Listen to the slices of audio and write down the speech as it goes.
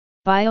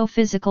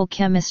Biophysical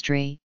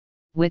chemistry,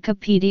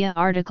 Wikipedia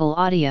article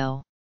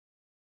audio.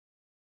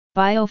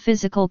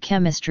 Biophysical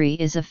chemistry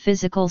is a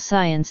physical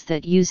science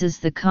that uses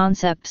the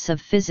concepts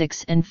of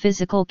physics and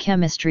physical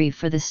chemistry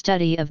for the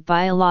study of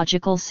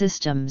biological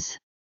systems.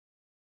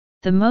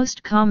 The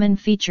most common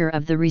feature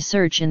of the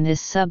research in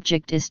this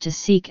subject is to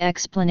seek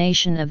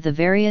explanation of the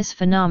various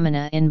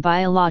phenomena in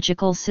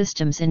biological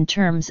systems in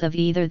terms of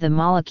either the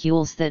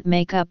molecules that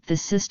make up the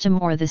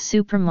system or the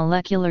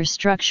supramolecular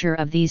structure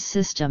of these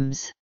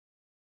systems.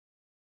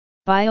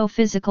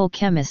 Biophysical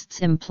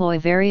chemists employ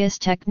various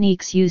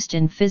techniques used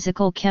in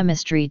physical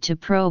chemistry to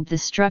probe the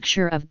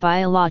structure of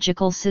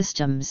biological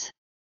systems.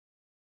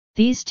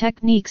 These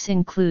techniques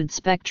include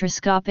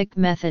spectroscopic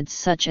methods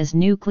such as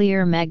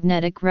nuclear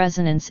magnetic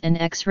resonance and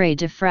X-ray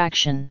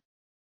diffraction.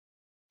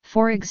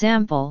 For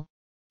example,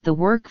 the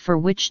work for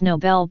which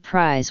Nobel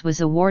Prize was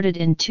awarded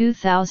in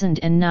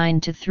 2009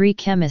 to three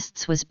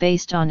chemists was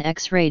based on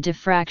X-ray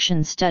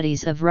diffraction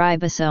studies of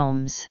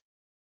ribosomes.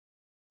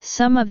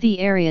 Some of the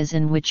areas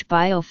in which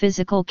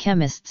biophysical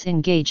chemists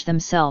engage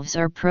themselves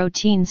are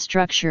protein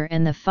structure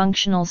and the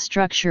functional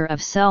structure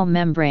of cell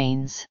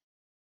membranes.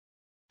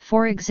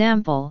 For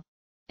example,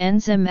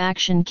 enzyme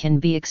action can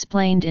be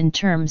explained in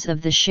terms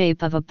of the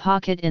shape of a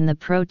pocket in the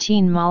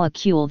protein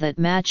molecule that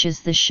matches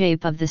the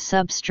shape of the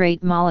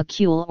substrate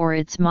molecule or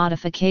its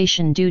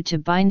modification due to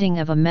binding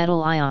of a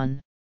metal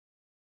ion.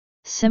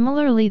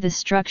 Similarly, the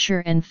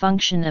structure and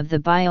function of the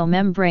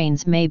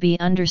biomembranes may be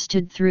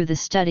understood through the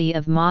study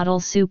of model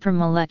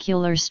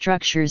supramolecular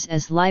structures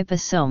as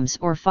liposomes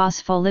or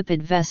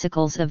phospholipid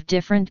vesicles of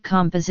different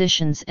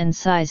compositions and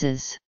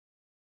sizes.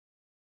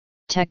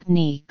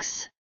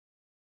 Techniques.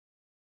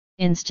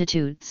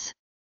 Institutes.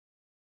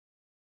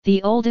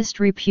 The oldest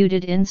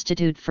reputed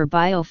institute for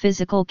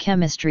biophysical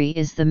chemistry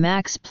is the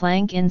Max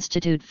Planck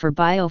Institute for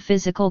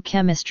Biophysical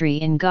Chemistry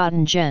in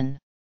Göttingen.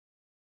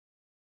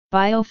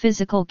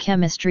 Biophysical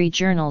chemistry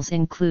journals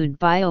include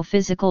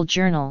Biophysical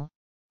Journal,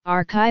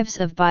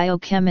 Archives of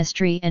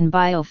Biochemistry and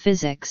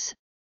Biophysics,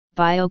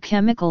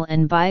 Biochemical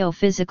and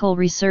Biophysical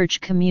Research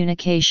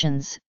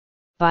Communications,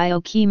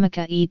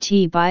 Biochimica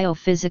et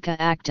Biophysica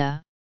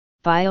Acta,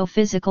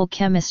 Biophysical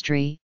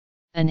Chemistry,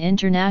 an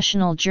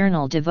international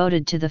journal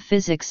devoted to the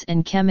physics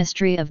and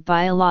chemistry of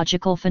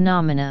biological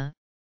phenomena,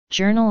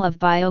 Journal of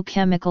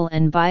Biochemical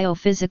and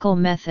Biophysical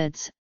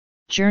Methods,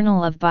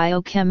 Journal of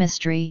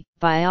Biochemistry,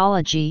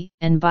 Biology,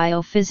 and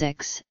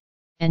Biophysics,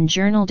 and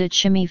Journal de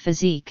Chimie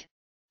Physique,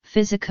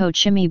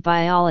 Physico-Chimie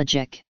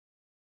Biologique.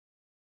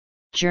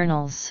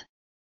 Journals.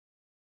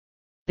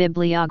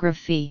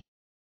 Bibliography.